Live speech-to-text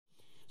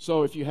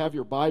So if you have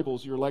your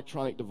Bibles, your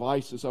electronic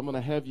devices, I'm going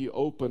to have you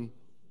open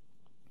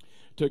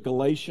to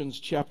Galatians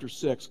chapter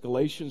 6.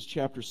 Galatians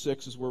chapter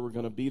 6 is where we're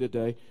going to be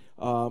today.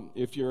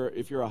 If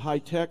you're a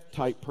high-tech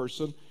type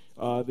person,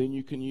 then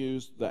you can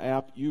use the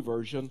app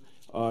YouVersion.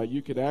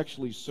 You could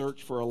actually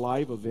search for a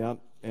live event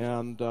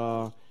and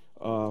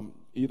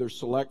either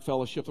select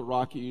Fellowship of the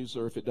Rockies,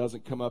 or if it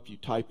doesn't come up, you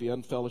type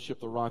in Fellowship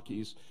of the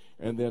Rockies,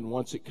 and then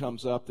once it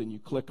comes up, then you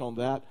click on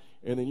that,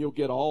 and then you'll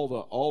get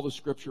all the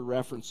scripture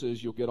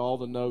references. You'll get all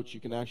the notes.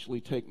 You can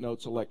actually take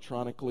notes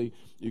electronically.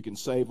 You can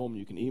save them.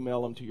 You can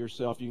email them to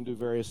yourself. You can do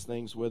various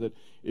things with it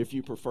if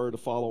you prefer to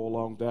follow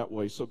along that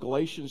way. So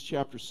Galatians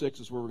chapter 6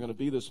 is where we're going to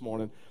be this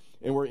morning,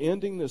 and we're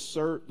ending this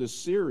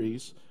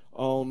series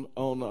on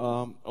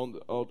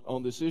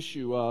this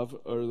issue of,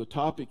 or the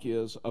topic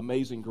is,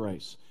 amazing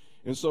grace.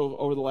 And so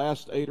over the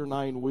last 8 or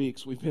 9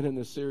 weeks, we've been in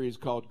this series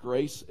called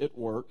Grace at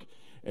Work,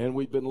 and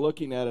we've been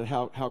looking at it,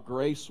 how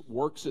grace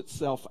works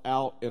itself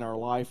out in our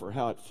life, or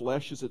how it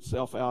fleshes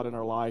itself out in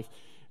our life.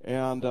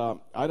 And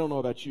I don't know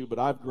about you, but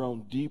I've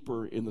grown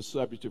deeper in the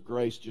subject of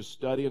grace just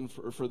studying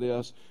for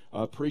this,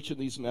 preaching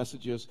these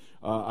messages.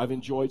 I've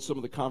enjoyed some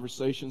of the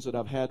conversations that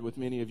I've had with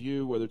many of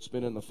you, whether it's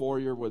been in the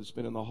foyer, whether it's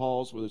been in the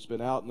halls, whether it's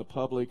been out in the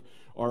public,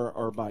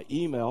 or by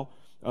email.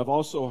 I've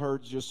also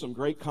heard just some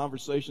great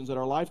conversations that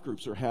our life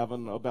groups are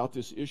having about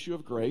this issue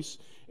of grace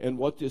and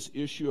what this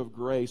issue of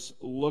grace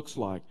looks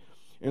like.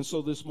 And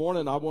so this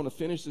morning I want to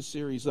finish the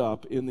series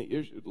up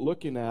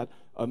looking at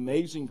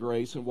amazing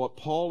grace and what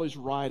Paul is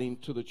writing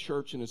to the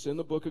church, and it's in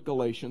the book of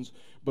Galatians,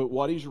 but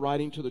what he's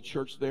writing to the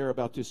church there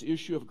about this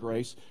issue of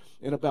grace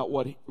and about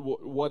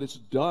what it's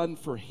done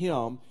for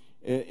him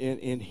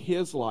in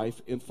his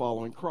life in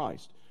following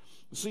Christ.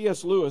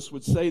 C.S. Lewis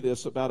would say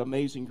this about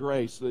amazing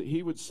grace, that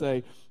he would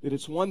say that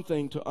it's one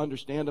thing to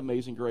understand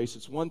amazing grace,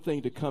 it's one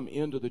thing to come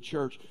into the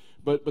church,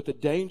 but the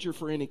danger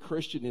for any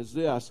Christian is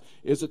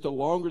that the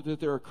longer that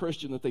they're a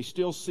Christian, that they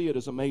still see it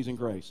as amazing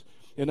grace.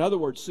 In other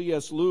words,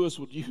 C.S. Lewis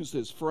would use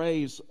this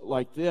phrase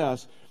like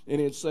this,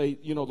 and he'd say,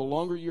 the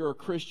longer you're a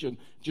Christian,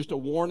 just a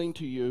warning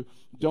to you,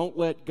 don't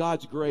let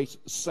God's grace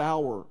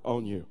sour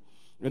on you.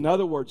 In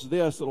other words,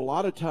 that a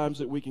lot of times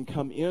that we can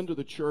come into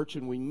the church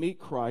and we meet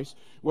Christ,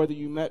 whether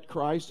you met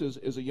Christ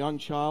as a young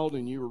child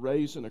and you were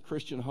raised in a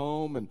Christian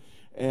home,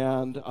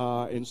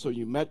 and so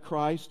you met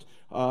Christ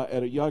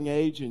at a young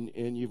age,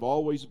 and you've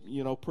always,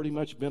 pretty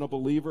much been a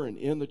believer and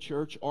in the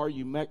church, or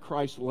you met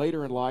Christ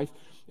later in life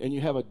and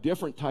you have a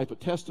different type of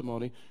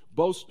testimony.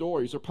 Both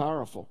stories are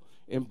powerful.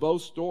 And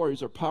both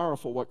stories are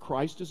powerful, what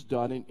Christ has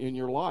done in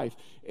your life.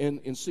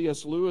 And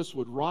C.S. Lewis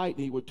would write,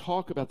 and he would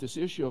talk about this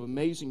issue of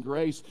amazing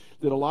grace,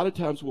 that a lot of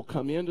times we'll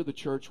come into the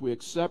church, we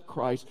accept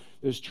Christ,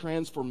 this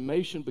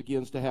transformation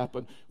begins to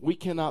happen. We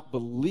cannot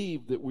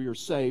believe that we are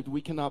saved.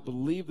 We cannot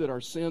believe that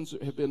our sins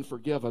have been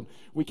forgiven.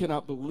 We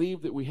cannot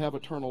believe that we have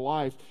eternal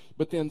life.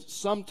 But then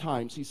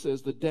sometimes, he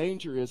says, the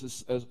danger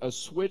is a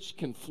switch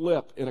can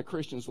flip in a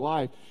Christian's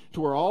life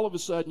to where all of a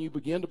sudden you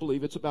begin to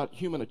believe it's about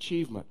human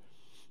achievement,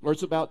 or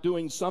it's about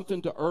doing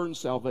something to earn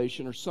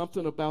salvation, or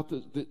something about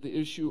the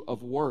issue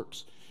of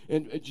works.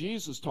 And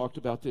Jesus talked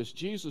about this.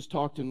 Jesus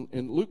talked in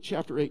Luke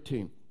chapter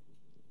 18.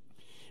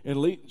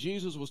 And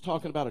Jesus was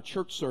talking about a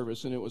church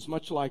service, and it was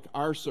much like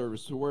our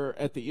service, to where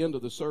at the end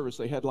of the service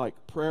they had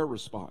like prayer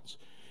response.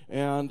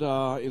 And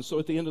so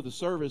at the end of the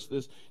service,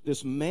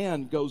 this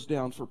man goes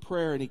down for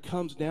prayer, and he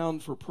comes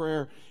down for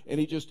prayer, and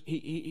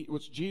he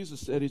what Jesus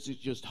said is he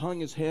just hung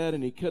his head,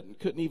 and he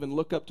couldn't even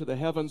look up to the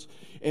heavens,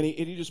 and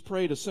he just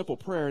prayed a simple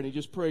prayer, and he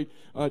just prayed,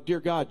 dear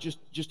God,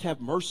 just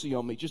have mercy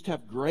on me, just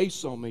have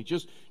grace on me,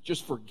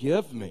 just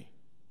forgive me.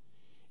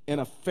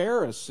 And a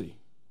Pharisee,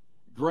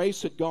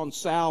 grace had gone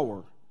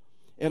sour,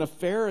 and a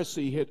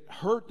Pharisee had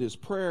heard this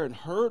prayer and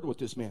heard what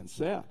this man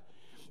said.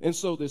 And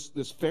so this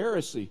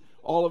Pharisee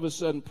all of a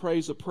sudden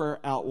prays a prayer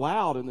out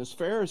loud, and this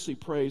Pharisee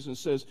prays and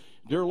says,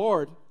 dear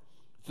Lord,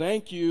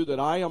 thank you that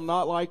I am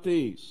not like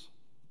these.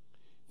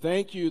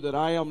 Thank you that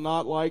I am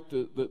not like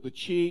the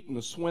cheat and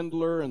the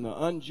swindler and the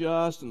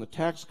unjust and the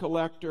tax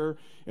collector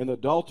and the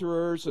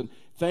adulterers. And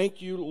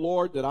thank you,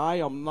 Lord, that I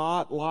am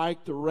not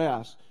like the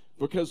rest.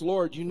 Because,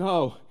 Lord,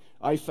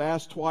 I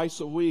fast twice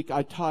a week.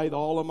 I tithe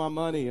all of my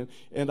money,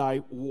 and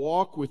I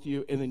walk with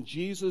you. And then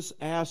Jesus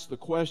asked the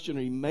question,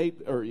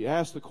 he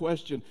asked the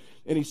question,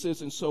 and he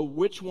says, and so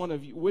which one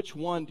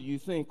do you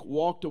think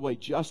walked away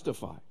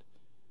justified?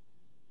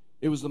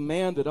 It was the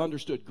man that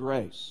understood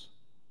grace.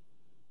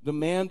 The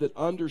man that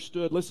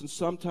understood. Listen,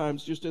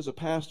 sometimes, just as a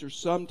pastor,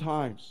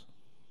 sometimes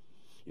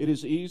it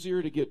is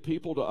easier to get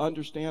people to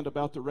understand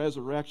about the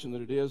resurrection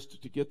than it is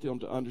to get them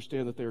to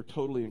understand that they are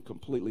totally and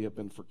completely have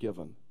been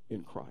forgiven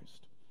in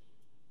Christ.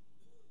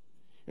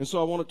 And so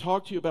I want to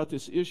talk to you about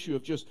this issue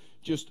of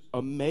just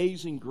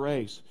amazing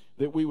grace,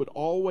 that we would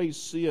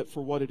always see it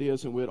for what it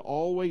is, and we'd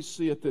always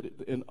see it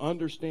and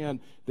understand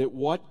that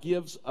what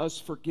gives us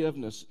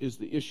forgiveness is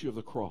the issue of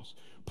the cross.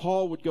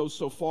 Paul would go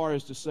so far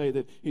as to say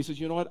that, he says,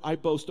 you know what, I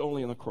boast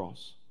only in the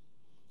cross.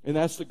 And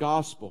that's the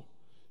gospel,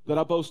 that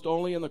I boast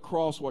only in the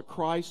cross, what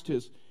Christ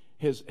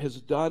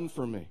has done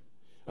for me.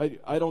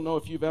 I don't know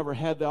if you've ever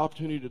had the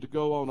opportunity to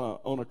go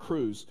on a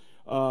cruise.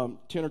 10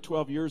 or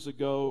 12 years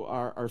ago,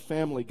 our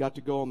family got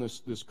to go on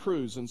this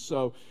cruise, and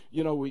so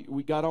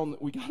we got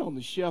on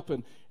the ship,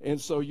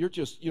 and so you're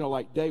just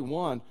like day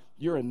one,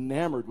 you're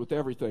enamored with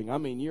everything. I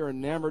mean, you're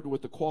enamored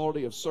with the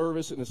quality of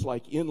service, and it's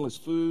like endless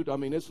food. I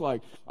mean, it's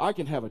like I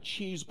can have a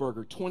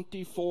cheeseburger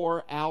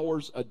 24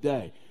 hours a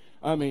day.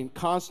 I mean,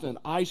 constant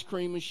ice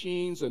cream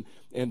machines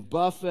and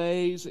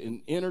buffets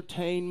and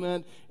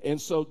entertainment. And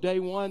so day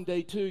one,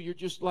 day two, you're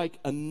just like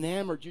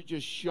enamored. You're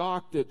just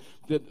shocked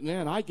that,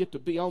 man, I get to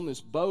be on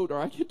this boat, or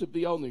I get to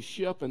be on this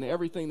ship, and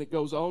everything that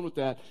goes on with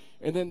that.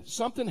 And then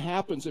something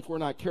happens if we're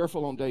not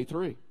careful on day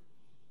three.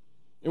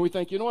 And we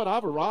think, you know what,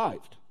 I've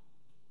arrived.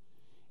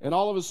 And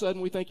all of a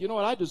sudden we think, you know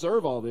what, I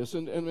deserve all this.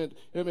 And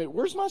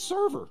where's my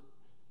server?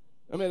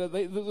 I mean,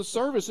 the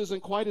service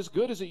isn't quite as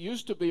good as it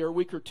used to be, or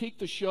we critique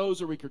the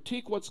shows, or we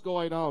critique what's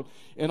going on,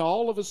 and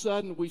all of a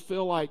sudden we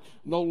feel like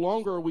no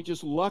longer are we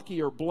just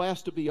lucky or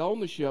blessed to be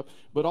on the ship,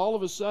 but all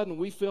of a sudden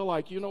we feel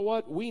like, you know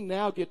what, we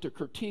now get to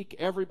critique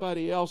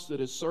everybody else that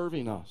is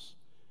serving us.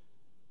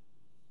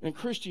 And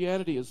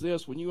Christianity is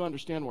this: when you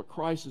understand what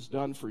Christ has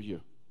done for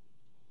you,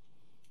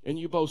 and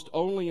you boast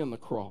only in the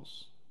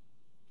cross,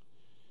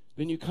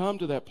 then you come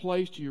to that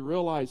place to you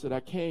realize that I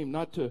came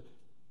not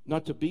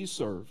to be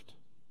served,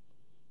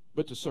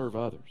 but to serve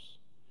others.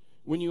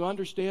 When you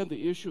understand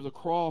the issue of the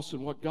cross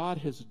and what God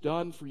has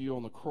done for you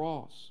on the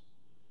cross,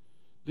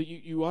 that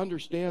you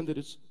understand that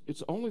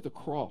it's only the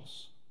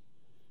cross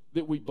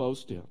that we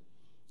boast in.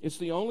 It's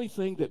the only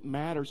thing that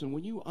matters. And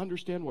when you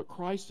understand what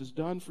Christ has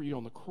done for you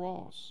on the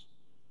cross,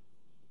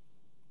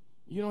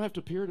 you don't have to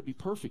appear to be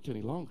perfect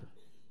any longer.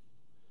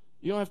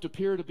 You don't have to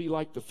appear to be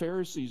like the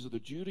Pharisees or the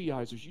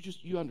Judaizers.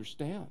 You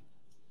understand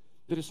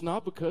that it's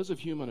not because of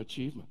human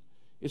achievement.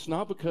 It's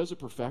not because of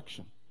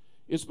perfection.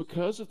 It's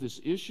because of this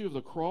issue of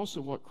the cross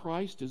and what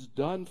Christ has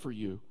done for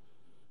you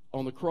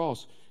on the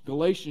cross.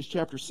 Galatians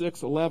chapter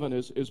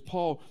 6:11, as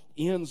Paul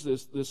ends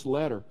this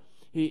letter,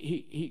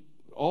 he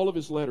all of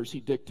his letters he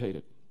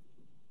dictated.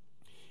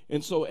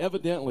 And so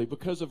evidently,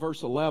 because of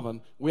verse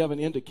 11, we have an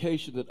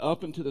indication that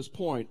up until this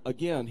point,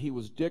 again, he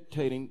was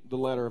dictating the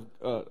letter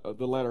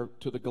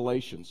to the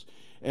Galatians.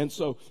 And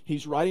so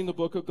he's writing the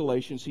book of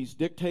Galatians. He's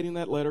dictating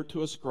that letter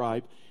to a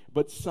scribe.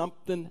 But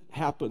something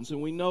happens,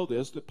 and we know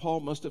this, that Paul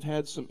must have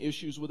had some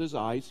issues with his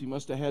eyes. He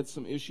must have had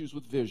some issues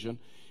with vision.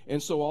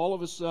 And so all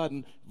of a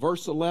sudden,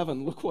 verse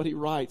 11, look what he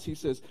writes. He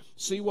says,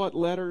 see what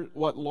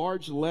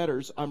large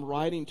letters I'm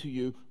writing to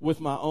you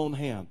with my own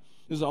hand.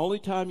 This is the only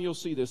time you'll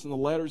see this in the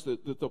letters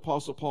that the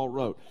Apostle Paul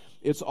wrote.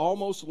 It's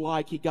almost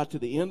like he got to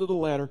the end of the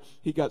letter,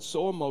 he got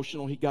so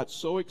emotional, he got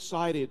so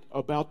excited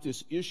about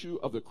this issue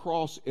of the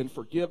cross and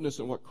forgiveness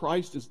and what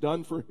Christ has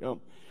done for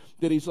him,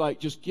 that he's like,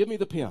 just give me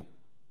the pen.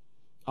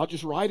 I'll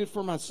just write it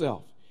for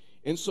myself.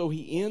 And so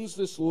he ends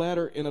this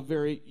letter in a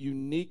very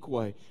unique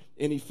way.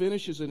 And he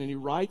finishes it and he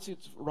writes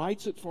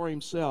it for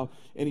himself.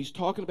 And he's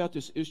talking about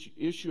this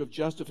issue of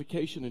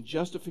justification, and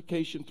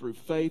justification through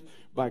faith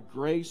by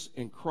grace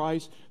in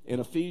Christ. In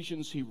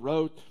Ephesians, he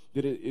wrote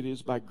that it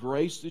is by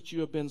grace that you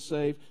have been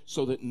saved,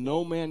 so that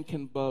no man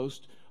can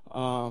boast,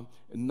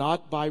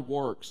 not by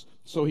works.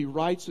 So he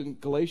writes in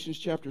Galatians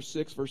chapter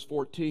 6, verse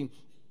 14,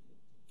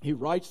 he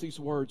writes these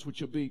words,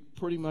 which will be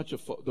pretty much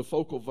the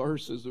focal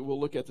verses that we'll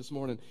look at this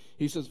morning.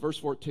 He says, verse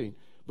 14,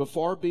 but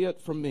far be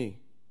it from me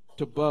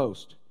to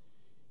boast,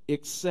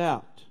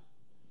 except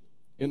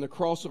in the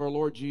cross of our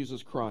Lord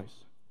Jesus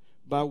Christ,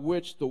 by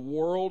which the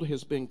world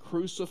has been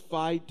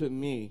crucified to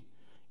me,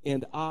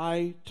 and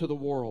I to the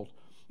world.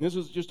 This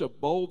is just a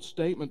bold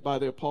statement by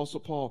the Apostle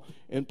Paul.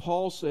 And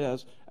Paul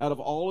says, out of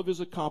all of his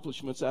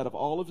accomplishments, out of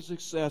all of his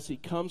success, he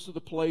comes to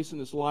the place in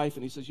his life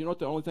and he says, you know what,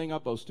 the only thing I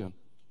boast in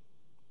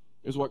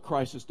is what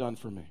Christ has done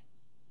for me.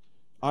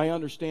 I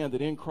understand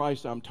that in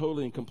Christ I'm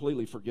totally and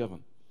completely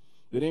forgiven.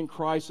 That in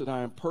Christ that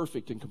I am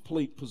perfect and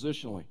complete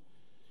positionally.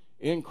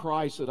 In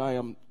Christ that I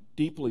am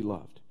deeply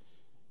loved.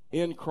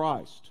 In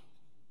Christ.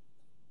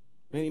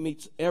 And he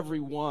meets every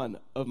one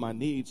of my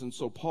needs. And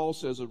so Paul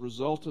says, as a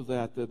result of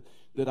that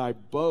I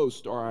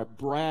boast, or I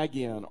brag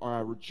in, or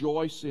I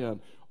rejoice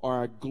in,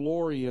 or I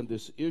glory in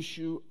this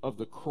issue of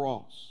the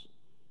cross.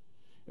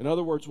 In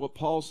other words, what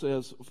Paul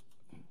says,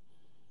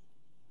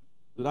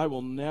 that I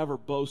will never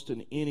boast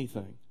in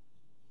anything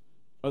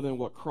other than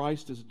what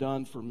Christ has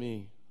done for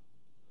me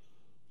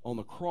on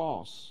the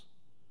cross,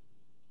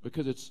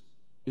 because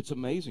it's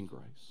amazing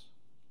grace.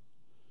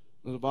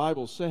 And the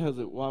Bible says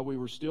that while we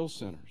were still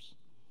sinners,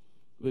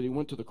 that he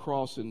went to the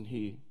cross and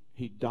he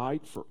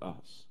died for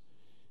us.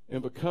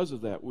 And because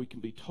of that, we can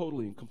be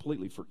totally and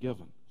completely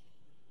forgiven.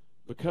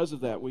 Because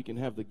of that, we can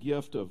have the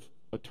gift of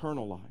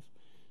eternal life.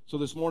 So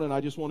this morning,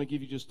 I just want to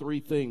give you just three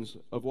things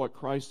of what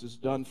Christ has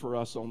done for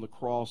us on the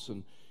cross,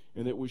 and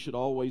that we should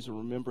always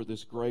remember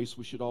this grace.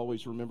 We should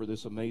always remember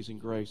this amazing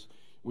grace.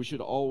 We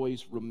should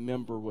always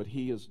remember what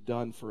he has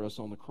done for us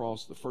on the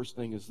cross. The first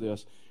thing is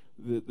this,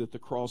 that the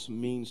cross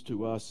means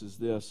to us is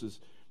this,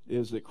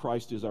 is that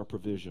Christ is our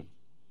provision.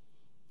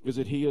 Is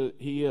that he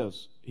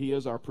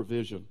is our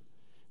provision.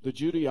 The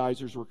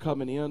Judaizers were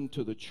coming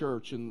into the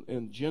church,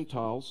 and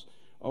Gentiles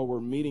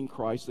were meeting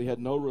Christ. They had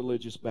no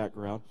religious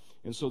background,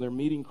 and so they're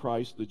meeting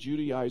Christ. The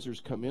Judaizers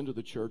come into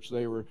the church.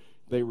 They were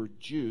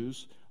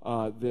Jews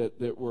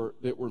that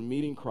were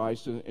meeting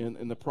Christ,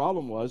 and the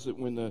problem was that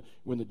when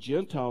the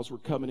Gentiles were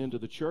coming into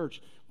the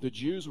church, the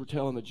Jews were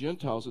telling the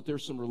Gentiles that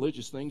there's some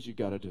religious things you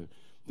got to do.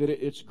 That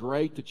it's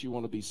great that you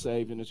want to be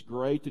saved, and it's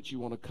great that you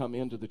want to come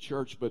into the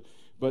church, but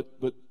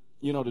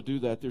to do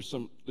that, there's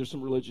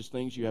some religious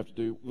things you have to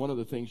do. One of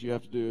the things you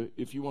have to do,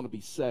 if you want to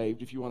be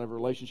saved, if you want to have a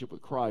relationship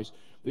with Christ,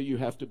 that you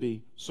have to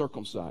be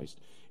circumcised.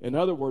 In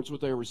other words,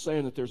 what they were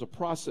saying, that there's a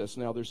process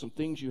now. There's some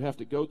things you have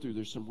to go through.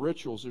 There's some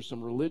rituals. There's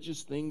some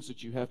religious things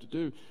that you have to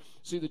do.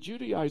 See, the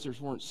Judaizers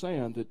weren't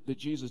saying that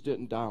Jesus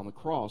didn't die on the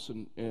cross,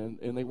 and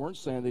they weren't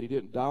saying that he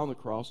didn't die on the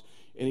cross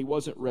and he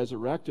wasn't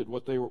resurrected.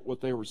 What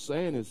they were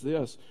saying is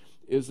this,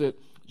 is that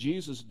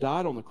Jesus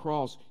died on the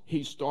cross.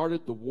 He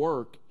started the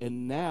work,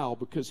 and now,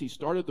 because he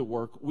started the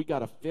work, we got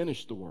to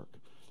finish the work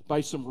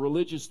by some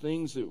religious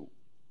things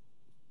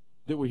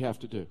that we have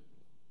to do.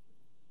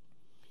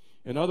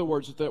 In other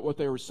words, that what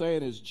they were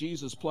saying is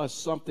Jesus plus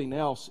something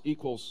else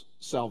equals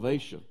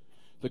salvation.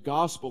 The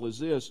gospel is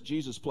this: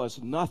 Jesus plus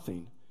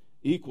nothing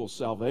equals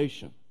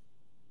salvation.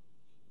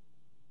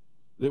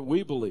 That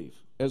we believe,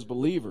 as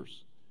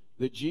believers,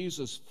 that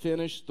Jesus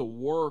finished the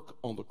work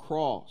on the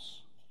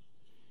cross,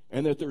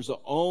 and that there's an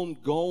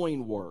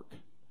ongoing work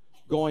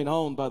going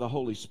on by the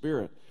Holy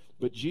Spirit.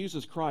 But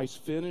Jesus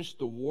Christ finished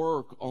the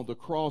work on the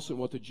cross, and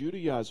what the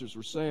Judaizers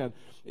were saying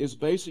is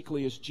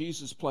basically it's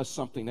Jesus plus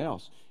something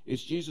else.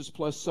 It's Jesus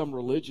plus some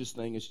religious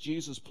thing. It's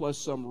Jesus plus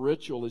some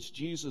ritual. It's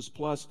Jesus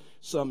plus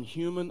some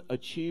human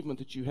achievement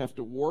that you have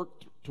to work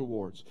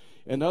towards.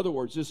 In other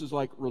words, this is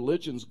like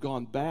religion's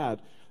gone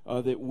bad,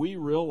 that we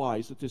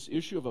realize that this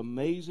issue of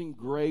amazing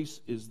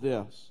grace is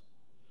this,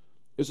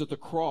 is that the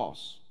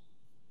cross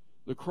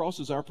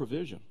is our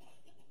provision.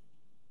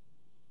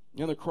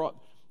 And the cross...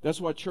 That's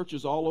why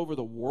churches all over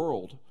the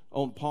world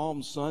on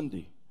Palm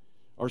Sunday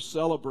are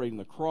celebrating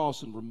the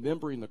cross and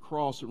remembering the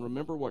cross and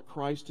remember what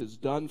Christ has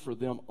done for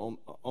them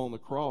on the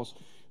cross,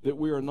 that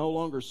we are no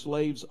longer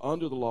slaves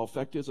under the law. In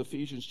fact, as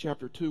Ephesians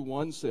chapter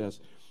 2:1 says,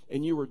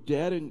 and you were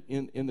dead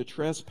in the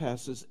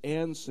trespasses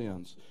and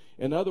sins.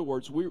 In other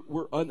words,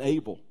 we're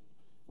unable.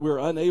 We're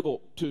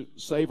unable to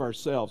save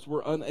ourselves.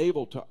 We're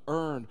unable to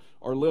earn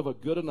or live a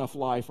good enough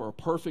life or a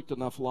perfect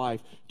enough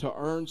life to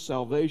earn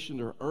salvation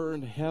or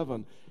earn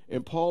heaven.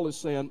 And Paul is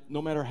saying,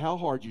 no matter how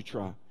hard you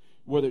try,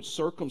 whether it's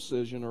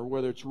circumcision or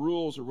whether it's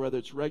rules or whether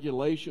it's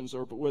regulations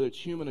or whether it's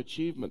human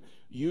achievement,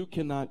 you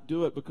cannot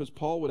do it, because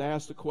Paul would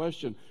ask the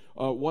question,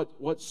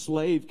 what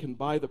slave can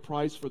buy the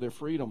price for their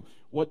freedom?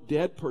 What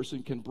dead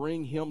person can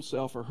bring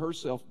himself or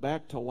herself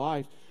back to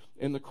life?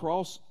 And the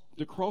cross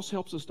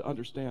helps us to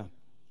understand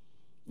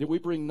that we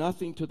bring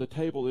nothing to the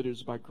table. It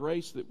is by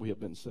grace that we have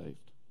been saved.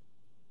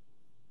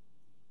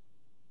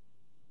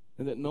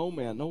 And that no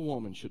man, no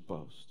woman should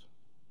boast.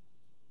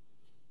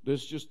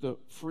 There's just the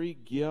free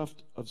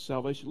gift of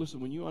salvation.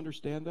 Listen, when you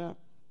understand that,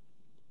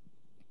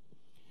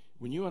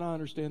 when you and I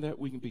understand that,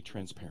 we can be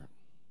transparent.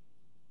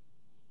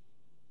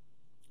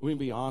 We can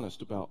be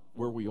honest about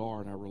where we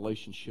are in our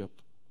relationship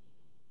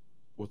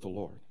with the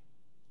Lord.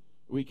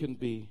 We can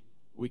be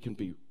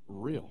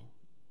real.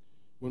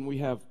 When we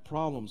have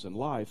problems in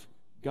life,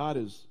 God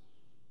is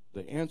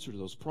the answer to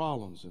those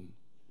problems,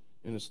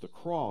 and it's the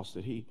cross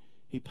that He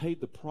paid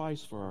the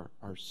price for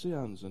our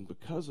sins, and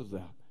because of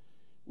that,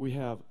 we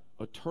have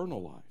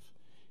eternal life.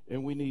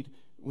 And we need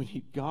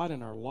God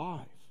in our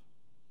life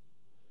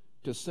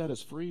to set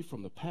us free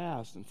from the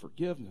past and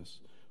forgiveness.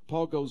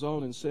 Paul goes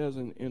on and says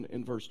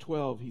in verse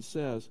 12, he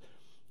says,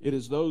 it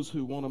is those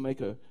who want to make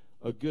a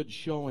good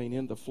showing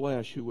in the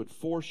flesh who would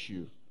force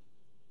you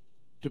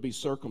to be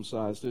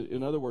circumcised.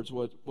 In other words,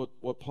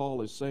 what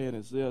Paul is saying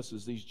is this,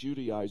 is these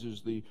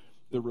Judaizers, the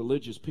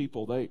religious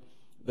people,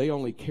 they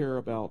only care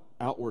about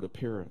outward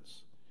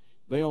appearance.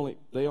 They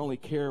only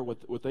care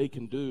what they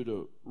can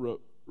do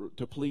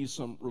to please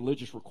some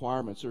religious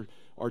requirements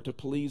or to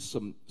please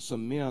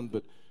some men.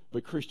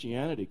 But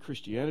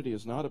Christianity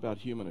is not about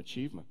human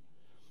achievement.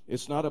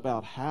 It's not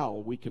about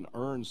how we can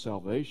earn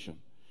salvation.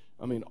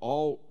 I mean,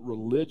 all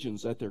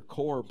religions at their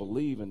core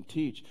believe and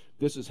teach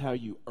this is how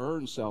you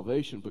earn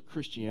salvation. But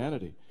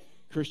Christianity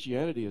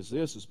is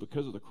this, is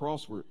because of the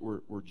cross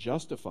we're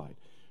justified.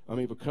 I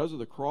mean, because of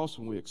the cross,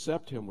 when we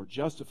accept Him, we're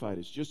justified.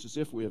 It's just as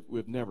if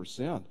we've never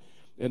sinned.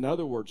 In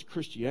other words,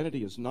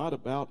 Christianity is not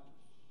about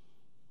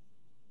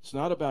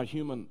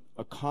human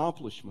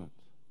accomplishment.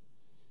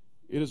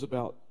 It is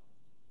about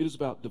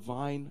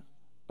divine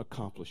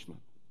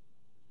accomplishment.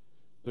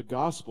 The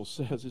gospel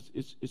says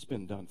it's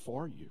been done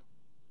for you.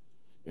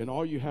 And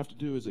all you have to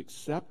do is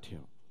accept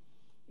Him.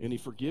 And He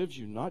forgives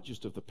you not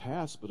just of the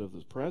past, but of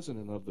the present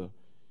and of the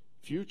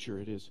future.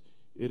 It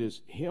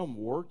is Him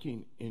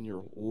working in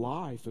your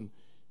life, and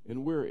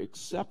we're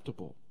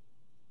acceptable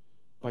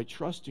by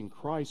trusting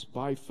Christ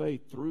by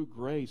faith through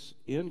grace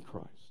in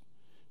Christ.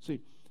 See,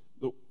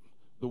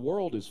 the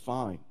world is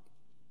fine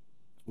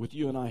with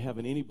you and I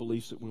having any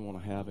beliefs that we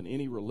want to have and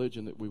any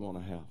religion that we want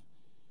to have.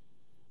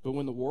 But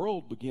when the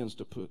world begins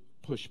to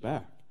push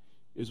back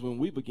is when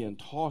we begin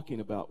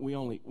talking about we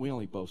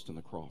only boast in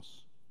the cross.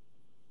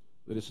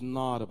 That it's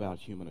not about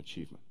human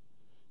achievement.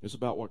 It's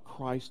about what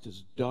Christ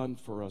has done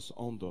for us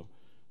on the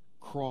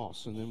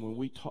cross. And then when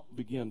we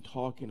begin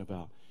talking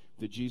about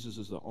that Jesus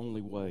is the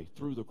only way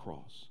through the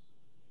cross,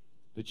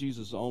 that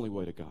Jesus is the only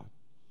way to God.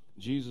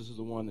 Jesus is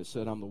the one that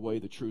said, I'm the way,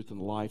 the truth, and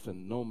the life,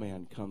 and no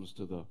man comes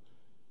to the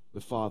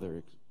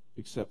Father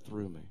except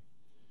through me.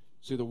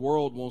 See, the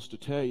world wants to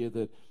tell you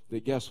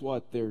that guess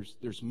what?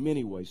 There's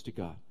many ways to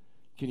God.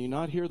 Can you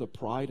not hear the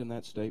pride in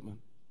that statement?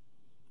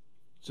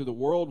 See, the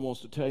world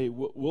wants to tell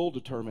you we'll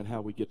determine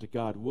how we get to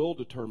God. We'll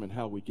determine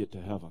how we get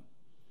to heaven.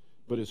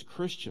 But as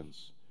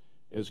Christians,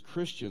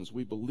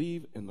 we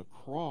believe in the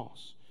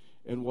cross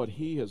and what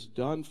He has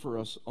done for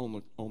us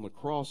on the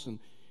cross.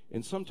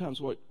 And sometimes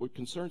what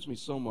concerns me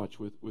so much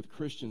with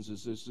Christians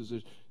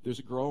is there's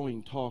a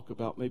growing talk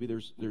about maybe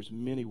there's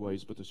many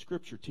ways, but the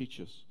Scripture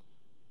teaches.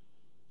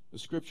 The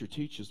Scripture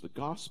teaches the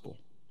gospel.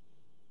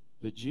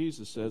 That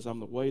Jesus says, I'm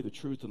the way, the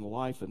truth, and the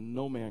life, and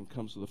no man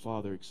comes to the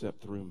Father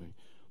except through me.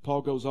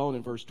 Paul goes on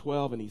in verse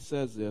 12, and he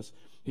says this.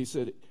 He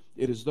said,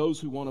 it is those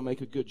who want to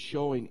make a good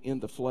showing in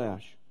the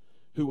flesh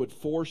who would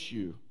force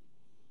you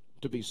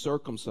to be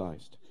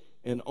circumcised,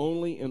 and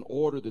only in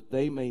order that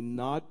they may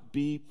not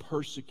be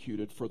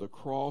persecuted for the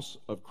cross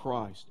of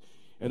Christ.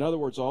 In other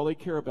words, all they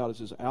care about is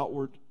this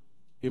outward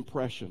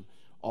impression.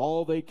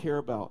 All they care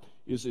about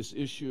is this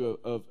issue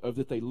of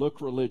that they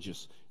look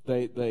religious.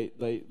 They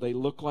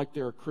look like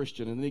they're a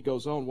Christian. And then he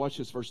goes on, watch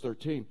this, verse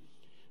 13.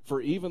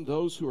 For even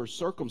those who are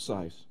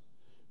circumcised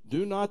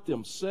do not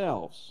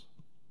themselves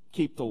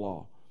keep the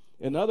law.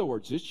 In other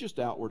words, it's just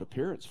outward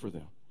appearance for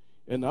them.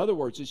 In other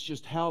words, it's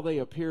just how they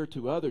appear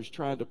to others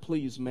trying to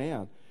please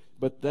man.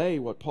 But they,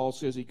 what Paul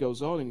says, he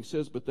goes on and he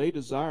says, but they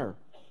desire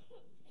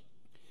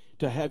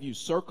to have you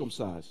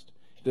circumcised,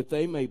 that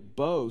they may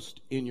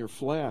boast in your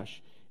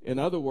flesh. In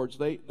other words,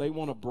 they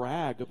want to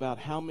brag about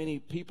how many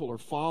people are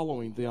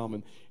following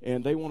them,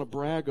 and they want to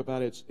brag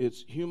about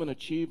its human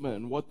achievement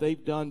and what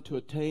they've done to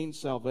attain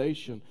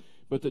salvation.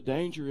 But the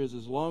danger is,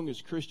 as long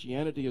as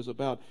Christianity is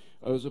about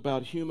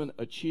human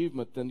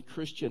achievement, then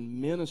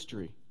Christian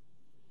ministry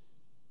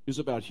is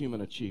about human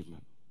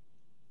achievement.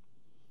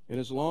 And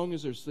as long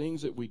as there's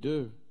things that we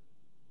do,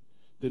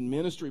 then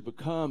ministry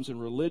becomes and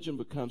religion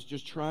becomes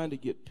just trying to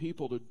get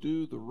people to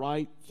do the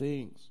right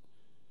things.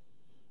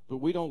 But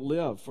we don't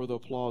live for the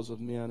applause of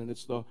men, and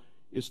it's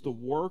the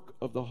work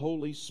of the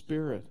Holy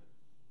Spirit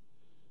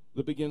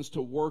that begins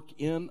to work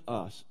in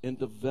us and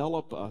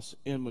develop us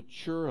and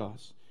mature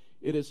us.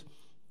 It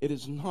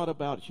is not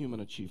about human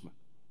achievement.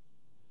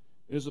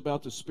 It is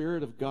about the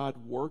Spirit of God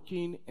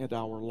working in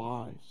our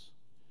lives,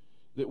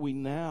 that we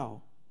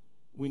now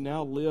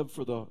live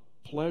for the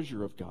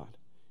pleasure of God,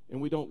 and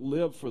we don't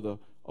live for the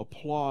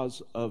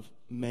applause of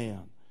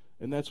man.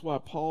 And that's why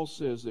Paul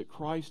says that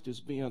Christ is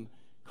being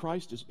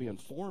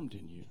formed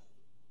in you.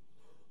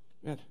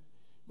 Man,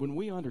 when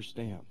we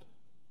understand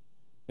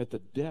at the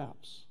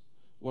depths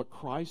what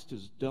Christ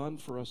has done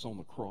for us on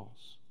the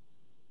cross,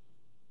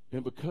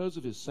 and because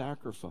of His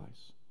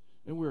sacrifice,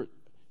 and we're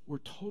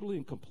totally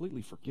and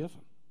completely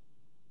forgiven.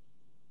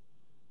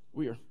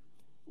 We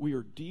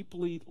are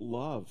deeply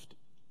loved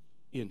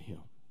in Him.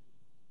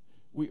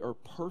 We are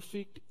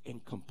perfect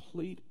and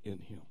complete in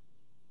Him.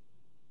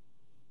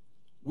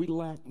 We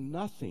lack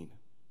nothing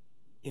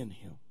in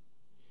Him.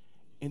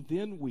 And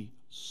then we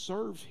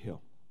serve Him.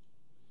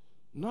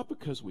 Not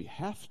because we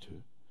have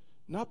to,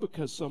 not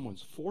because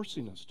someone's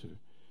forcing us to,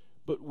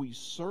 but we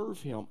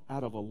serve Him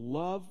out of a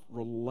love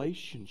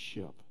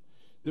relationship.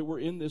 That we're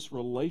in this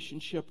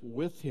relationship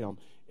with Him,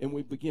 and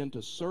we begin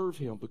to serve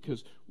Him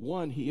because,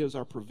 one, He is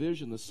our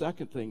provision. The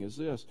second thing is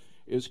this,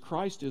 is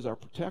Christ is our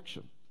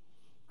protection.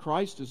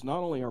 Christ is not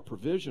only our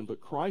provision,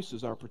 but Christ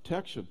is our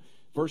protection.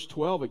 Verse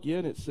 12,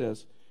 again, it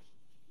says,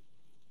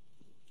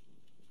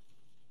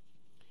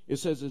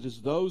 it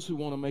is those who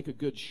want to make a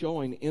good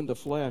showing in the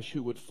flesh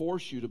who would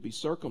force you to be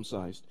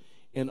circumcised,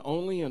 and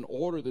only in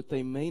order that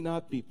they may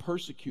not be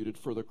persecuted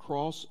for the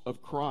cross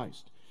of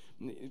Christ.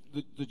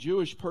 The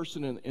Jewish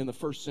person in the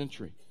first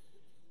century,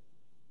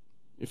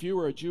 if you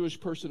were a Jewish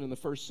person in the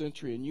first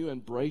century and you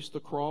embraced the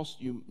cross,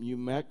 you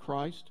met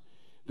Christ,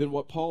 then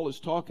what Paul is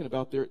talking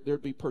about,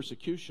 there'd be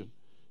persecution.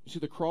 You see,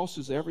 the cross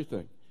is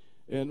everything.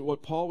 And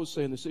what Paul was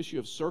saying, this issue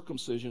of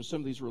circumcision, some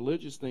of these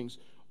religious things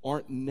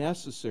aren't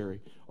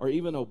necessary, or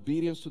even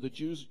obedience to the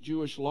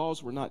Jewish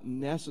laws were not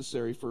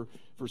necessary for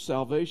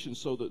salvation,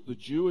 so that the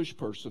Jewish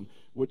person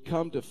would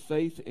come to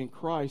faith in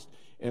Christ,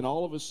 and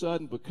all of a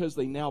sudden, because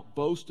they now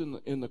boast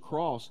in the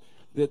cross,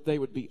 that they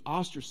would be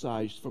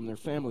ostracized from their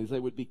families. They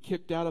would be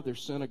kicked out of their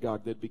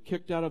synagogue. They'd be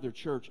kicked out of their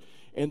church.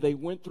 And they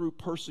went through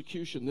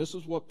persecution. This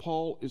is what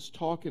Paul is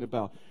talking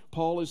about.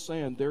 Paul is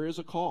saying there is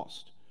a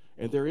cost.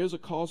 And there is a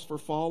cost for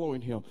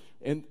following Him.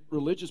 And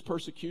religious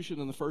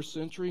persecution in the first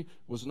century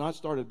was not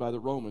started by the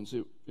Romans.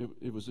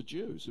 It was the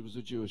Jews. It was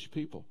the Jewish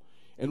people.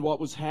 And what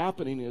was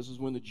happening is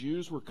when the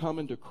Jews were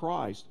coming to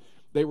Christ,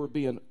 They were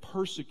being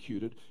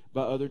persecuted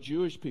by other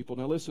Jewish people.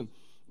 Now listen,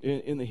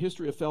 in the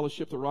history of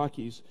Fellowship the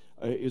Rockies,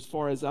 as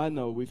far as I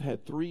know, we've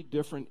had 3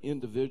 different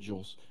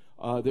individuals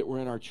that were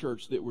in our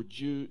church that were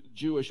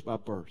Jewish by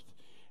birth.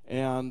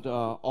 And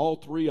all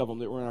 3 of them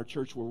that were in our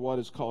church were what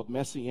is called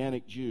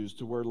Messianic Jews,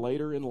 to where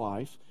later in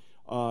life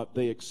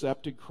they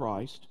accepted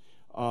Christ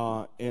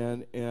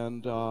and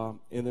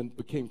then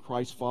became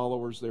Christ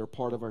followers. They were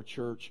part of our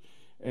church.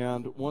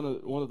 And one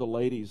of the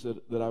ladies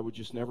that I would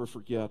just never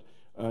forget,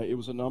 it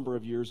was a number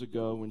of years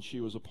ago when she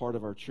was a part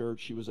of our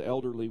church. She was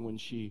elderly when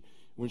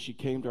she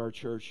came to our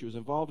church. She was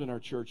involved in our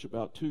church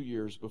about 2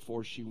 years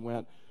before she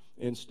went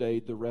and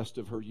stayed the rest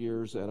of her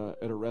years at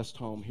a rest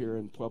home here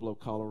in Pueblo,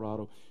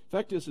 Colorado.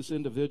 Fact is, this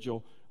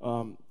individual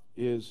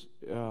is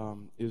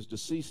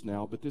deceased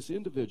now, but this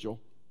individual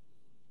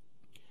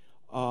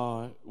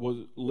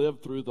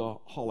lived through the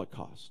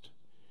Holocaust.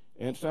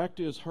 And fact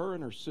is, her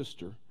and her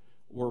sister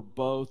were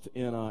both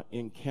in an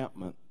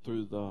encampment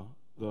through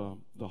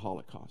the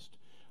Holocaust.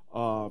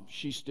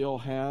 She still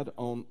had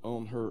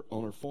on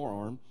her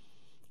forearm,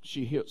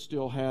 she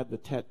still had the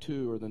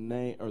tattoo or the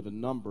name or the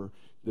number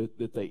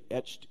that they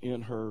etched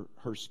in her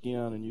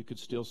skin, and you could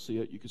still see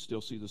it. You could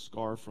still see the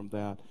scar from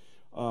that.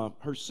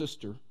 Her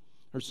sister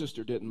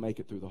didn't make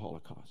it through the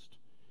Holocaust,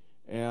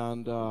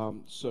 and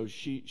so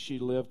she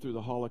lived through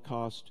the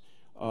Holocaust.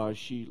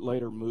 She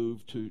later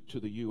moved to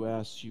the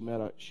U.S. She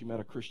met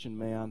a Christian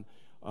man.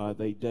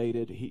 They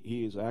dated.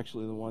 He is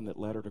actually the one that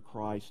led her to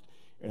Christ,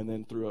 and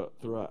then through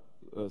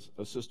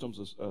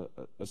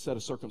a set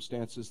of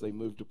circumstances, they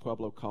moved to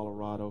Pueblo,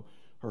 Colorado.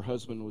 Her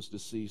husband was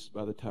deceased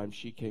by the time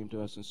she came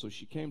to us, and so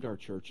she came to our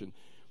church,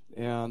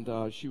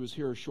 and she was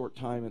here a short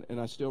time. And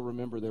I still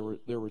remember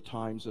there were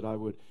times that I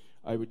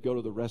would go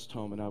to the rest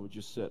home, and I would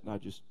just sit and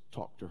I'd just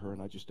talk to her,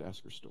 and I'd just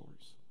ask her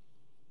stories.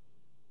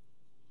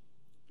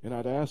 And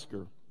I'd ask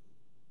her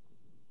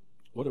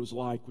what it was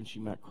like when she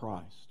met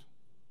Christ.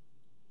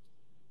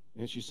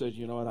 And she said,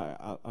 you know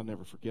what, I'll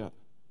never forget.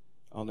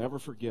 I'll never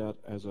forget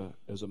as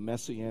a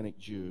Messianic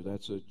Jew,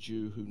 that's a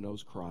Jew who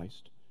knows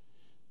Christ,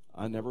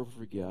 I never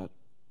forget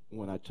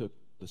when I took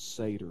the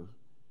Seder,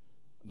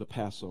 the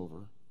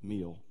Passover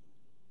meal,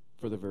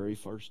 for the very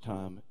first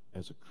time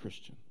as a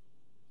Christian.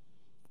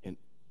 And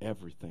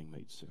everything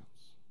made sense.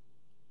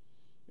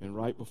 And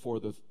right before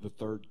the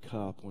third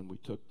cup, when we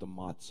took the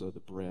matzah, the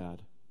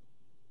bread,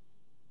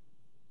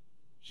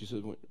 she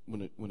said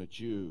when a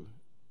Jew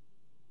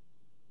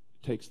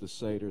takes the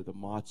Seder, the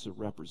matzah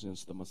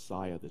represents the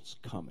Messiah that's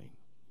coming.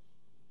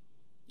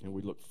 And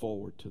we look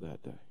forward to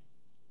that day.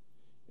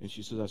 And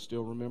she says, I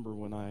still remember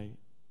when I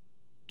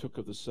took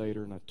of the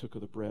Seder and I took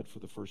of the bread for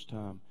the first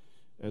time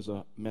as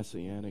a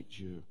Messianic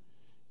Jew.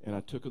 And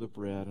I took of the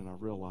bread and I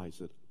realized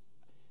that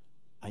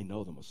I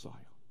know the Messiah.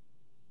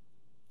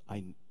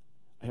 I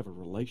have a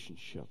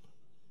relationship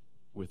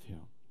with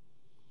him.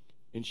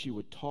 And she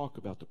would talk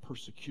about the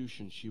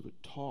persecution. She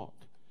would talk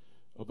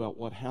about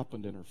what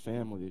happened in her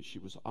family, that she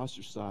was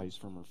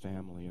ostracized from her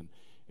family,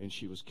 and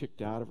she was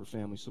kicked out of her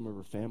family. Some of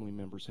her family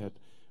members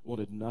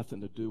wanted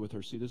nothing to do with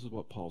her. See, this is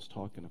what Paul's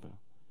talking about.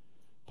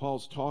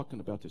 Paul's talking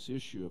about this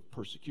issue of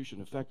persecution.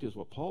 The fact is,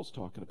 what Paul's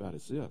talking about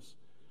is this.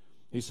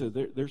 He said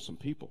there's some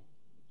people,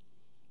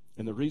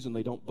 and the reason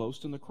they don't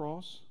boast in the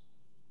cross,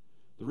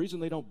 the reason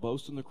they don't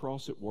boast in the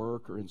cross at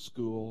work or in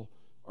school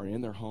or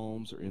in their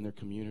homes or in their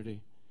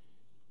community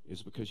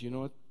is because, you know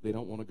what, they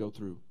don't want to go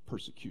through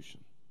persecution.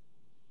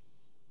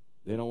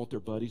 They don't want their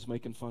buddies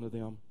making fun of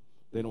them.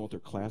 They don't want their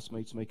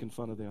classmates making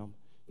fun of them.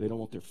 They don't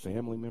want their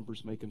family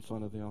members making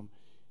fun of them.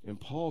 And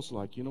Paul's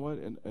like, you know what?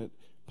 And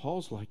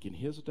Paul's like, in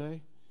his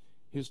day,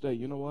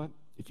 you know what?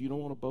 If you don't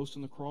want to boast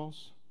in the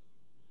cross,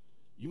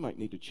 you might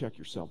need to check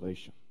your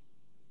salvation.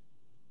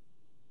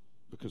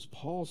 Because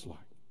Paul's like,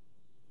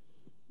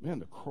 man,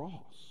 the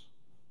cross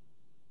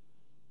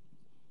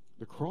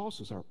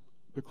is our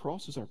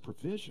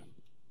provision.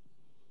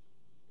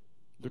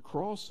 The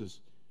cross is,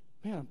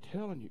 man, I'm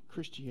telling you,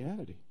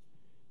 Christianity,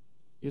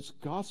 it's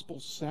gospel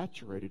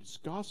saturated, it's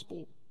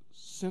gospel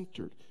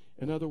centered.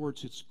 In other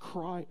words, it's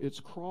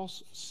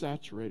cross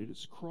saturated,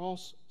 it's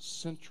cross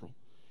central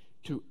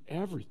to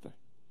everything.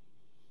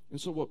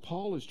 And so what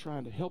Paul is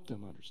trying to help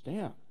them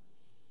understand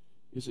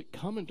is that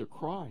coming to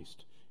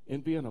Christ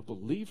and being a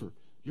believer,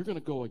 you're going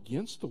to go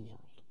against the world.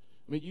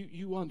 I mean,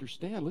 you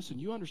understand, listen,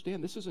 you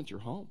understand this isn't your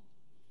home.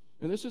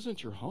 And this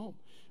isn't your home.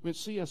 I mean,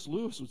 C.S.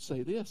 Lewis would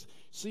say this.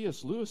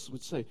 C.S. Lewis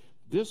would say,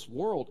 this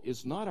world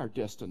is not our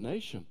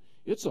destination.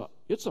 It's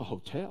a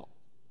hotel.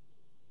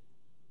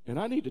 And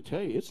I need to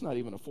tell you, it's not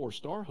even a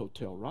 4-star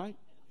hotel, right?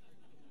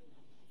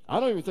 I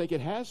don't even think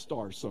it has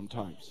stars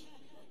sometimes.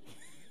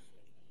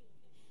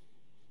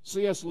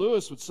 C.S.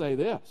 Lewis would say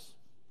this.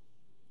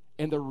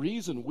 And the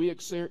reason we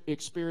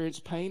experience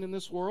pain in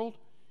this world,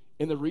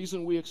 and the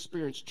reason we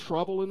experience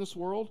trouble in this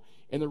world,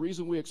 and the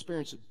reason we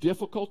experience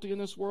difficulty in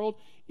this world,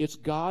 it's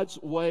God's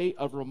way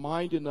of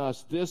reminding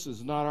us this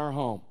is not our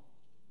home.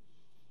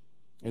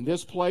 And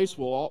this place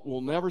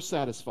will never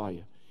satisfy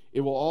you.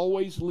 It will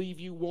always leave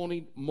you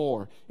wanting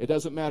more. It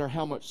doesn't matter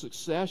how much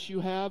success you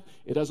have.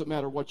 It doesn't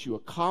matter what you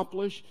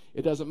accomplish.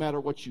 It doesn't matter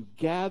what you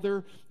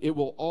gather. It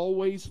will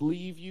always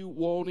leave you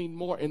wanting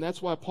more. And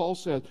that's why Paul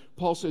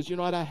says, you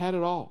know what, I had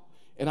it all.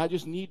 And I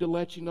just need to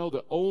let you know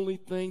the only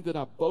thing that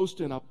I boast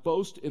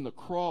in the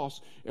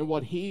cross and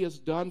what he has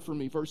done for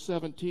me. Verse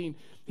 17,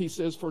 he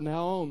says, for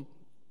now on,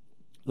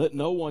 let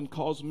no one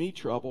cause me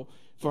trouble,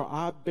 for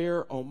I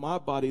bear on my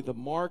body the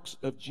marks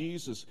of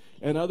Jesus.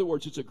 In other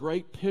words, it's a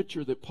great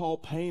picture that Paul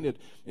painted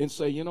and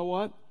say, you know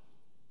what?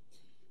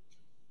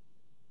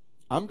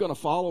 I'm going to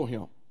follow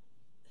him.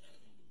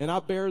 And I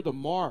bear the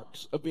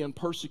marks of being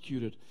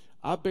persecuted.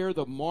 I bear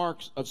the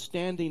marks of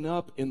standing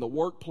up in the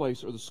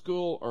workplace or the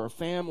school or a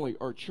family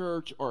or a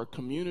church or a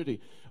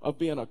community, of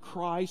being a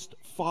Christ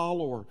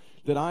follower,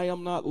 that I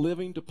am not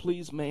living to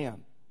please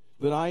man,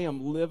 that I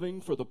am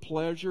living for the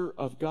pleasure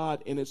of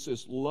God. And it's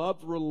this love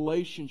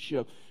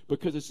relationship,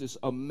 because it's this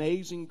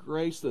amazing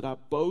grace that I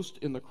boast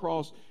in the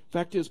cross. In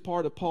fact, his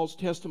part of Paul's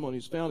testimony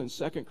is found in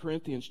 2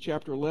 Corinthians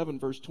chapter 11,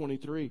 verse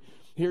 23.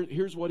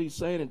 Here's what he's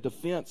saying in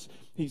defense.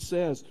 He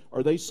says,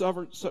 are they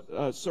servants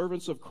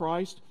of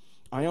Christ?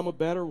 I am a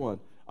better one.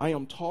 I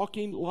am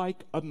talking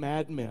like a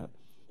madman,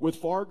 with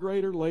far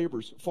greater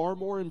labors, far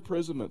more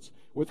imprisonments,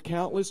 with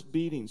countless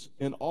beatings,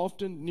 and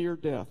often near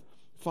death.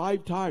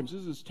 5 times,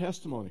 this is his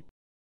testimony.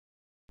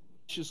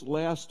 Just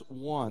last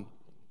one.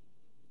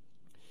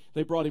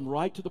 They brought him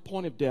right to the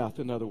point of death,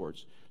 in other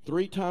words.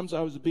 3 times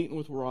I was beaten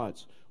with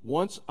rods.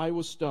 Once I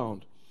was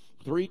stoned.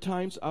 3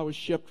 times I was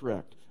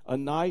shipwrecked. A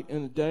night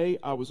and a day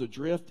I was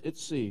adrift at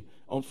sea,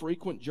 on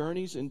frequent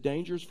journeys, in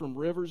dangers from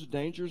rivers,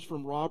 dangers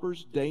from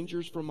robbers,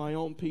 dangers from my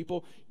own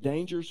people,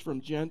 dangers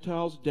from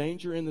Gentiles,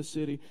 danger in the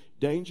city,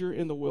 danger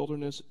in the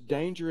wilderness,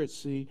 danger at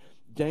sea,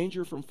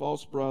 danger from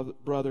false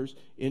brothers,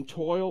 in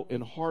toil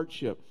and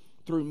hardship,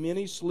 through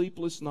many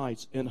sleepless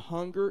nights, in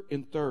hunger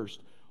and thirst,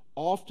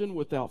 often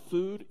without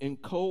food, in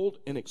cold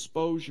and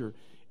exposure.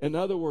 In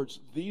other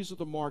words, these are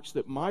the marks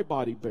that my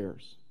body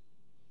bears,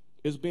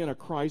 as being a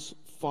Christ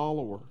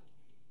follower.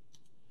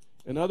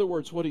 In other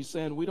words, what he's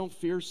saying, we don't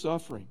fear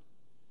suffering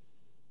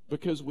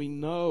because we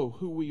know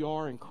who we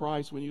are in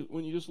Christ. When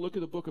you just look at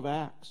the book of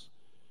Acts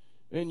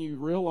and you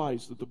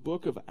realize that the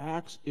book of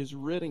Acts is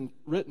written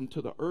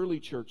to the early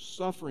church,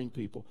 suffering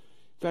people.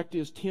 In fact,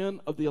 10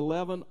 of the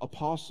 11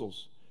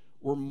 apostles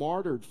were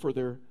martyred for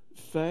their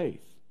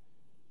faith.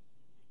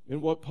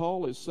 And what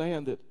Paul is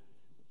saying, that,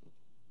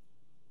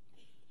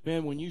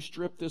 man, when you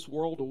strip this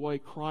world away,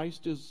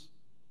 Christ is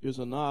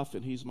enough,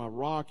 and he's my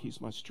rock,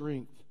 he's my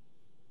strength.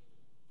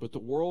 But the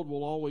world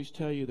will always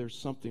tell you there's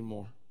something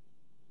more.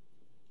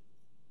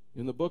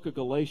 In the book of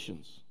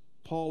Galatians,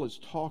 Paul is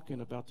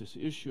talking about this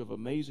issue of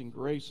amazing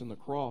grace in the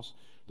cross.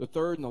 The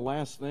third and the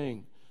last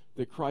thing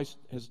that Christ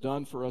has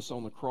done for us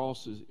on the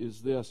cross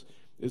is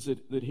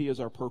that he is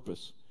our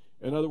purpose.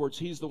 In other words,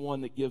 he's the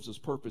one that gives us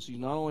purpose. He's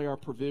not only our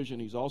provision,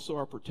 he's also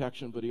our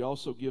protection, but he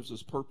also gives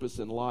us purpose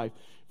in life.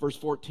 Verse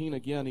 14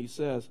 again, he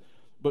says,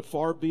 but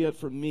far be it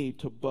from me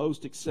to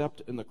boast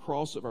except in the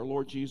cross of our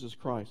Lord Jesus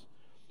Christ,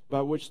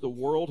 by which the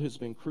world has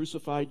been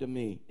crucified to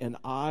me, and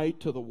I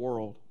to the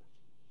world.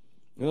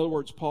 In other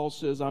words, Paul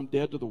says, I'm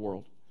dead to the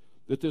world.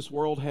 That this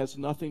world has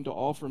nothing to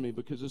offer me,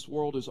 because this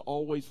world has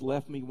always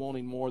left me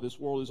wanting more. This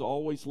world has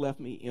always left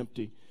me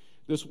empty.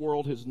 This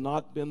world has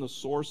not been the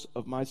source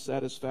of my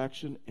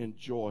satisfaction and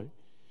joy.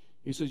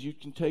 He says, you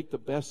can take the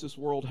best this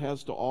world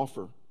has to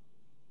offer,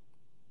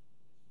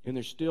 and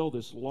there's still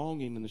this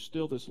longing, and there's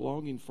still this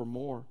longing for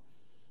more.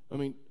 I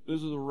mean,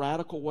 this is a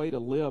radical way to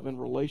live in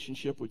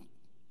relationship with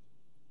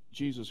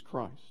Jesus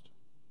Christ.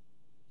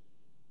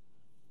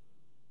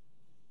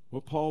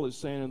 What Paul is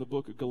saying in the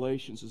book of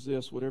Galatians is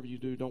this: whatever you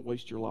do, don't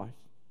waste your life.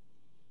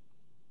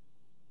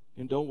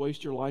 And don't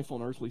waste your life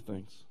on earthly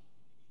things.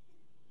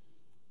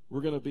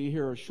 We're going to be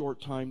here a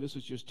short time. This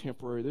is just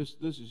temporary. This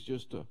is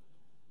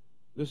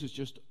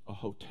just a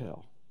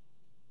hotel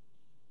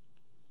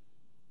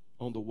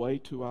on the way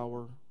to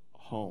our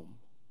home,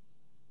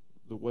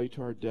 the way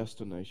to our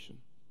destination.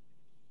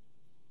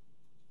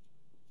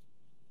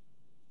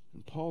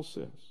 And Paul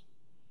says,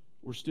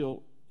 we're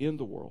still in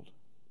the world,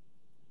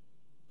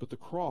 but the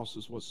cross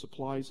is what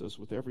supplies us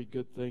with every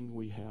good thing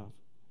we have.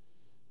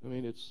 I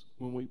mean, it's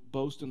when we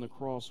boast in the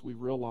cross, we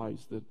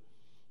realize that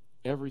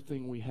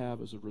everything we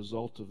have is a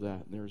result of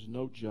that, and there's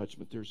no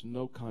judgment, there's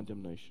no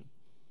condemnation.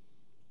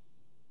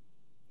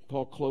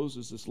 Paul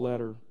closes this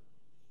letter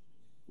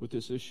with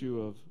this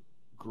issue of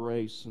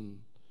grace, and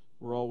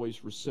we're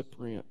always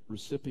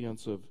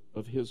recipients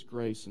of his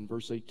grace. In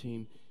verse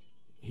 18,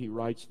 he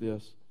writes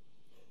this.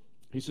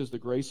 He says, the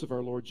grace of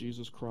our Lord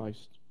Jesus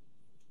Christ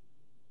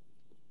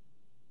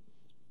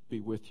be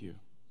with you.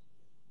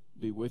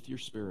 Be with your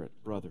spirit,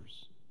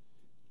 brothers.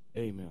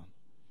 Amen.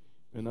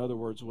 In other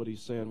words, what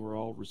he's saying, we're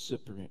all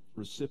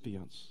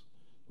recipients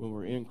when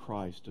we're in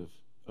Christ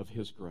of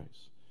his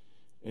grace.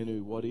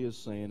 And what he is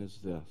saying is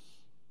this: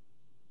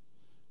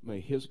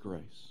 may his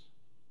grace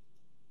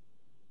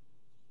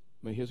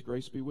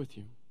be with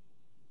you.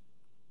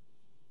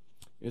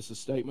 It's a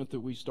statement that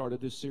we started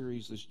this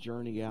series, this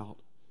journey out.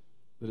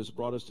 that has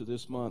brought us to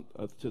this month,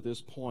 to this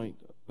point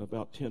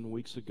about 10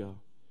 weeks ago.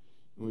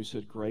 And we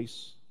said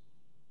grace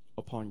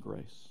upon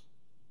grace.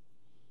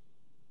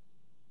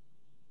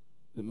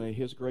 That may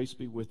His grace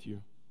be with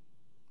you.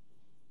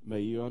 May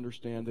you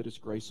understand that it's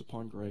grace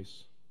upon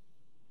grace.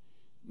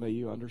 May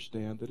you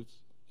understand that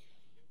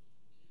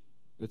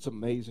it's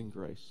amazing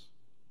grace.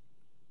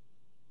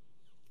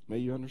 May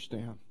you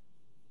understand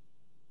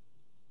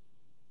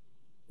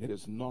it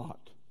is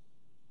not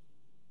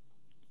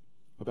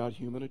about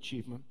human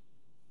achievement.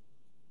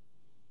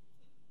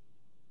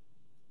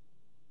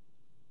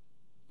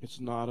 It's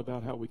not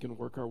about how we can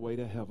work our way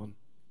to heaven,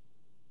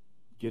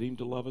 get Him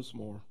to love us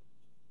more.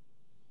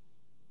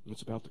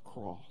 It's about the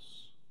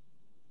cross.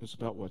 It's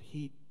about what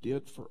He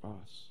did for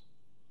us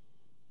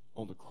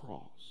on the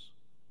cross.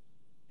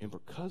 And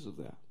because of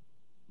that,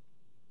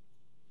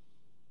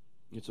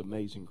 it's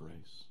amazing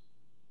grace.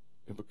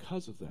 And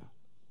because of that,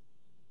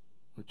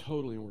 we're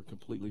totally and we're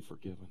completely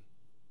forgiven.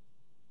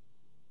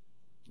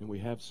 And we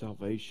have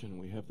salvation.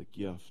 We have the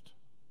gift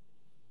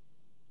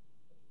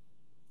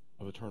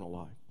of eternal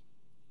life.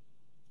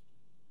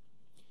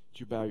 Would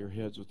you bow your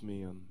heads with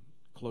me and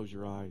close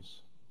your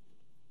eyes?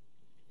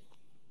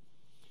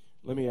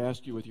 Let me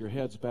ask you, with your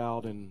heads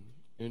bowed and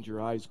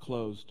your eyes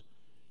closed,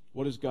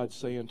 what is God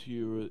saying to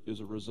you as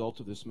a result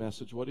of this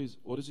message? What is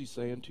He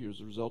saying to you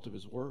as a result of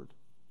His Word?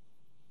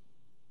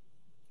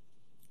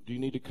 Do you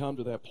need to come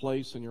to that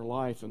place in your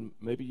life? And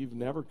maybe you've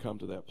never come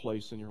to that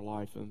place in your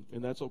life, and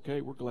that's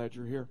okay. We're glad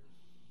you're here.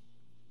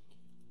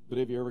 But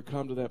have you ever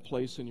come to that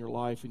place in your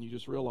life and you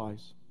just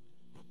realize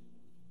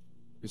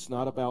it's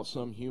not about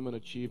some human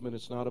achievement.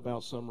 It's not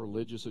about some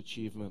religious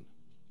achievement.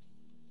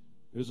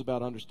 It is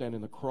about understanding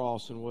the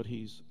cross and what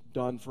He's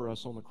done for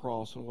us on the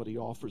cross and what He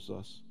offers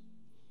us.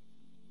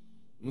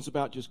 And it's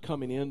about just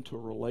coming into a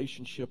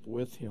relationship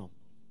with Him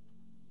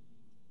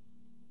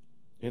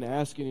and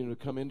asking Him to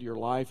come into your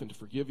life and to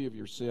forgive you of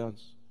your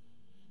sins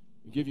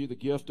and give you the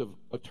gift of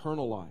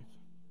eternal life,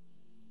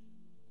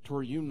 to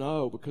where you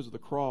know, because of the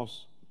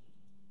cross,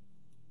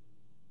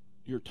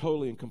 you're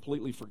totally and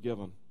completely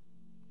forgiven.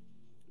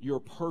 You're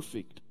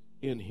perfect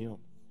in Him.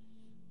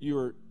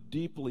 You're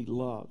deeply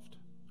loved.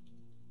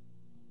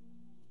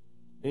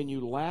 And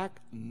you lack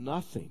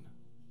nothing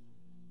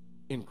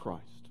in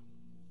Christ.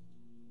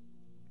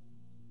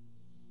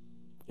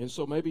 And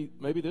so maybe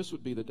this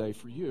would be the day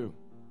for you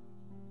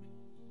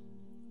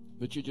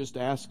that you just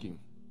ask Him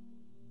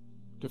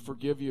to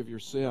forgive you of your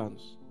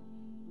sins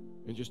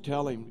and just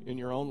tell Him in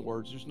your own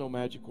words, there's no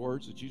magic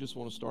words, that you just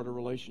want to start a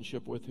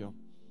relationship with Him.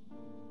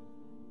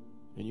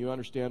 And you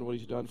understand what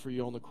He's done for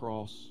you on the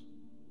cross.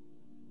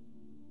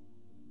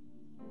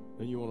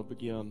 And you want to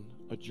begin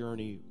a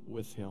journey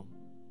with Him.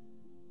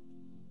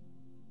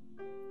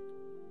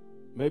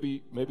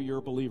 Maybe you're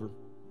a believer.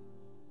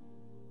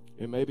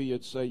 And maybe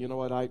you'd say, you know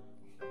what, I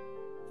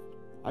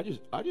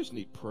just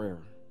need prayer.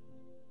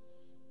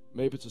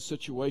 Maybe it's a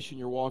situation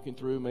you're walking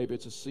through. Maybe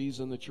it's a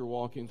season that you're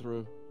walking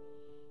through.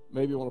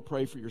 Maybe you want to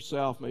pray for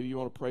yourself. Maybe you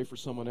want to pray for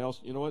someone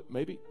else. You know what?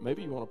 Maybe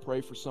you want to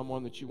pray for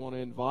someone that you want to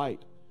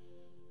invite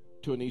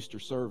to an Easter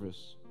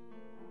service.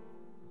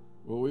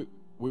 Well,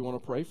 we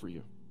want to pray for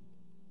you.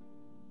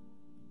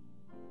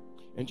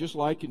 And just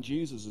like in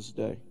Jesus'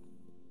 day,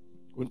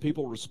 when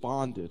people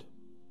responded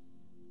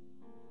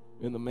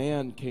and the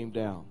man came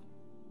down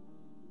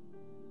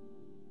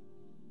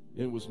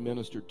and was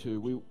ministered to,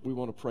 we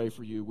want to pray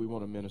for you. We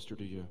want to minister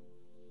to you.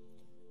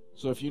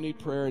 So if you need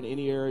prayer in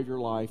any area of your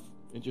life,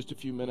 in just a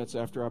few minutes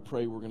after I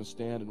pray, we're going to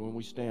stand. And when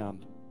we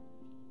stand,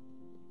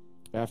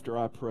 after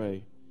I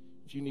pray,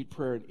 if you need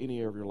prayer in any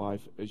area of your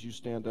life, as you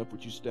stand up,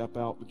 would you step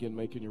out, begin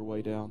making your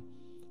way down?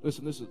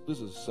 Listen, this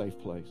is a safe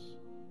place.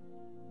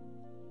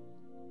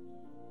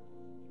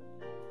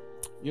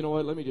 You know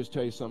what? Let me just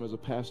tell you something. As a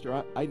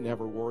pastor, I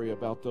never worry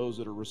about those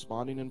that are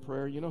responding in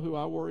prayer. You know who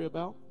I worry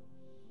about?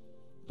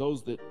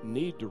 Those that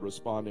need to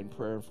respond in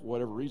prayer, and for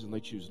whatever reason, they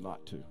choose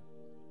not to.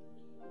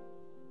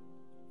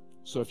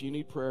 So if you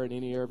need prayer in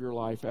any area of your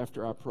life,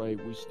 after I pray,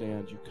 we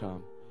stand, you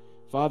come.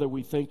 Father,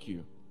 we thank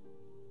you.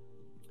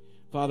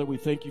 Father, we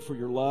thank you for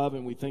your love,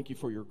 and we thank you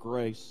for your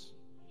grace.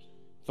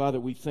 Father,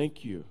 we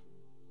thank you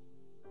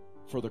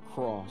for the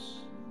cross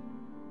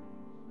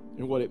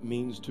and what it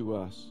means to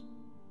us.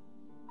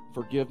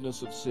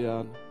 Forgiveness of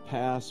sin,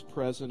 past,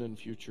 present, and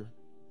future.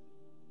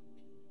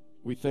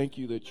 We thank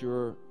you that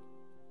you're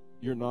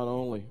not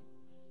only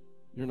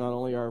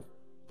our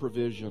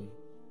provision,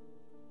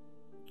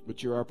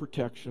 but you're our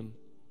protection,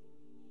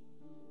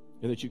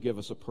 and that you give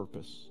us a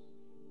purpose.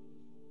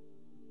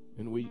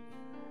 And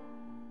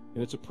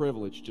it's a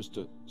privilege just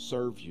to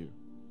serve you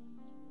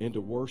and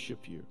to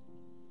worship you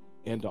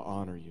and to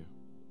honor you.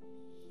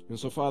 And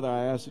so, Father,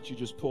 I ask that you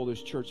just pull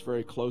this church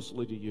very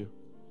closely to you,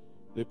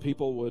 that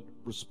people would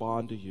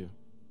respond to you,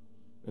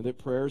 and that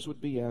prayers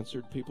would be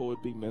answered, people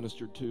would be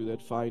ministered to,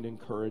 that find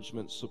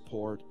encouragement,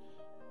 support,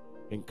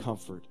 and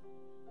comfort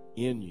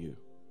in you.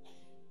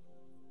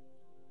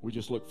 We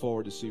just look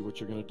forward to see what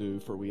you're going to do,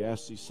 for we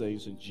ask these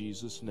things in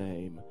Jesus'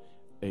 name.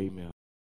 Amen.